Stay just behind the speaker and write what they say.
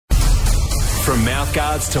From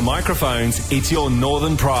mouthguards to microphones, it's your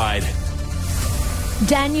Northern Pride.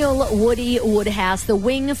 Daniel Woody Woodhouse, the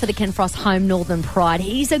wing for the Ken Frost Home Northern Pride.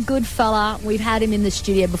 He's a good fella. We've had him in the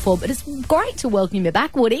studio before, but it's great to welcome you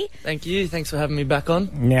back, Woody. Thank you. Thanks for having me back on.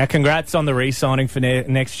 Now, congrats on the re-signing for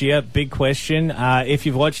next year. Big question. If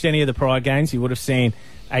you've watched any of the Pride games, you would have seen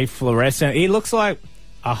a fluorescent. It looks like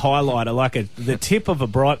a highlighter, like the tip of a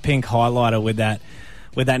bright pink highlighter with that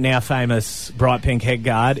now famous bright pink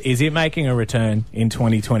headguard. Is it making a return in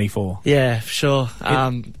 2024? Yeah, for sure.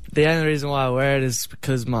 The only reason why I wear it is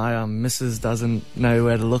because my missus doesn't know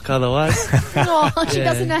where to look otherwise. Oh, she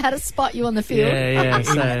doesn't know how to spot you on the field. Yeah.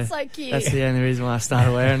 So that's so cute. That's the only reason why I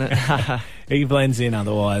started wearing it. He blends in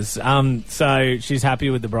otherwise. So she's happy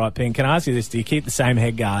with the bright pink. Can I ask you this? Do you keep the same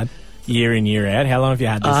headguard year in, year out? How long have you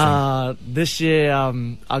had this thing? This year,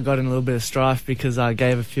 I got in a little bit of strife because I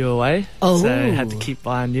gave a few away. Oh. So I had to keep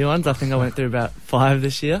buying new ones. I think I went through about 5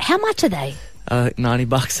 this year. How much are they?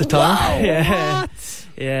 $90 a time. Whoa, Yeah. what?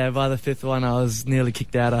 Yeah, by the 5th one, I was nearly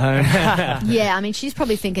kicked out of home. Yeah, I mean, she's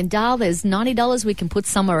probably thinking, Dal, there's $90 we can put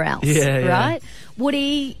somewhere else. Yeah. Right?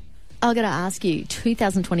 Woody, I've got to ask you,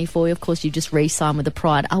 2024, of course, you just re-signed with the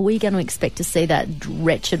Pride. Are we going to expect to see that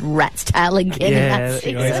wretched rat's tail again in that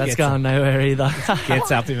season? Yeah, that's going nowhere either.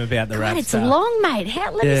 Gets up him about the rat It's tail. long, mate.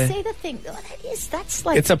 Let me see the thing. Oh, that's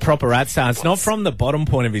like... It's a proper rat tail. It's not from the bottom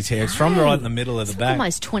point of his hair. It's from right in the middle of the back.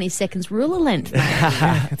 Almost 20 seconds ruler length,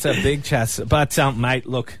 mate. It's a big chas. But, mate,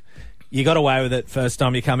 look, you got away with it first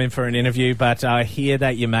time you come in for an interview, but I hear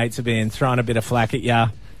that your mates have been throwing a bit of flack at you.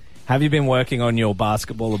 Have you been working on your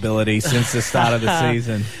basketball ability since the start of the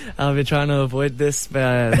season? I've been trying to avoid this,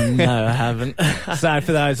 but no, I haven't. So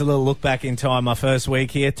for those, a little look back in time, my first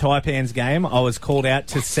week here, Taipan's game, I was called out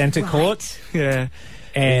to centre court. Yeah.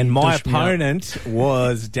 And my Pushed me up. opponent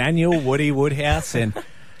was Daniel Woody Woodhouse. And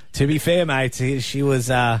to be fair, mate, she was...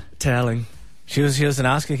 Toweling. She was an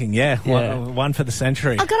ass kicking, yeah. One for the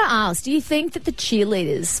century. I've got to ask, do you think that the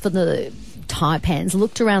cheerleaders for the Taipans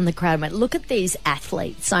looked around the crowd and went, look at these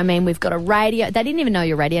athletes. I mean, we've got a radio. They didn't even know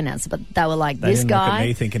you're a radio announcer, but they were like, They this didn't guy, look at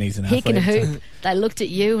me thinking he's an he can athlete. hoop. They looked at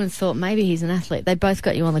you and thought, maybe he's an athlete. They both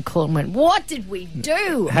got you on the court and went, what did we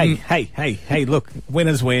do? Hey, look,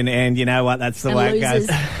 winners win, and you know what? That's the And way losers it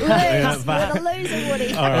goes. lose. You're the loser,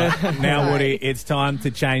 Woody. All right, now, Woody, it's time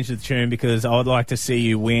to change the tune because I would like to see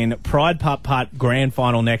you win Pride Putt Putt Grand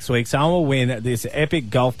Final next week. So I will win this epic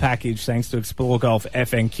golf package thanks to Explore Golf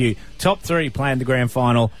FNQ. Top 3 playing the Grand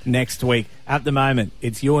Final next week. At the moment,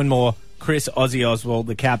 it's you and more, Chris Ozzy Oswald,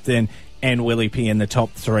 the captain, and Willie P in the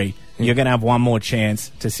top 3. You're going to have one more chance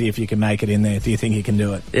to see if you can make it in there. Do you think you can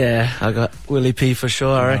do it? Yeah, I got Willie P for sure,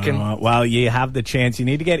 I reckon. All right, well, you have the chance. You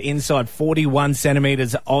need to get inside 41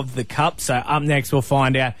 centimetres of the cup. So up next, we'll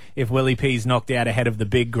find out if Willie P's knocked out ahead of the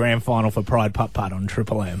big grand final for Pride Putt Putt on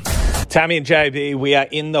Triple M. Tammy and JB, we are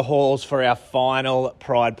in the halls for our final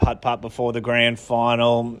Pride Putt Putt before the grand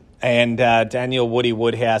final. And Daniel Woody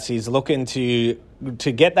Woodhouse is looking to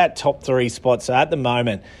get that top 3 spot. So at the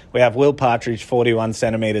moment, we have Will Partridge, 41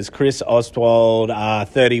 centimetres, Chris Ostwald,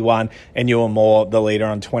 31, and Ewan Moore, the leader,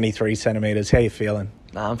 on 23 centimetres. How you feeling?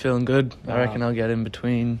 Nah, I'm feeling good. I reckon I'll get in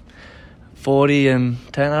between 40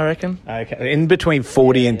 and 10, I reckon. Okay, in between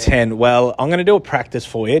 40 and 10. Well, I'm going to do a practice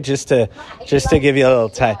for you just to give you a little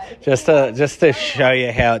taste, just to show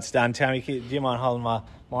you how it's done. Tammy, do you mind holding my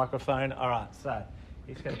microphone? All right, so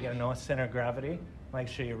you just got to get a nice centre of gravity. Make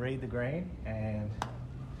sure you read the green and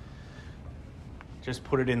just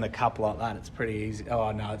put it in the cup like that. It's pretty easy.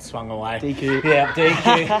 Oh, no, it swung away. DQ. Yeah,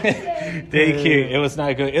 DQ. DQ. It was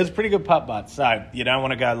no good. It was a pretty good putt-putt. So you don't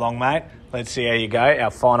want to go long, mate. Let's see how you go.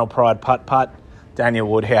 Our final Pride putt-putt. Daniel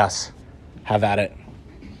Woodhouse. Have at it.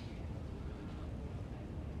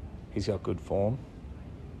 He's got good form.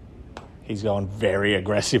 He's going very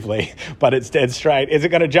aggressively, but it's dead straight. Is it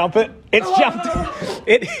going to jump it? It's jumped it.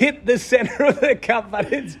 It hit the centre of the cup,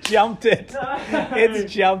 but it's jumped it.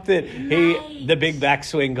 It's jumped it. The big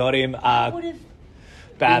backswing got him.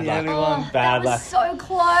 Bad luck. Bad that luck. was so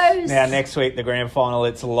close. Now, next week, the grand final,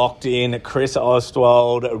 it's locked in. Chris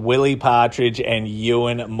Ostwald, Willie Partridge, and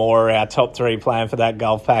Ewan Moore, our top 3 playing for that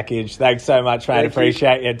golf package. Thanks so much, mate.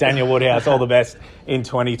 Appreciate you. Daniel Woodhouse, all the best in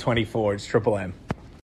 2024. It's Triple M.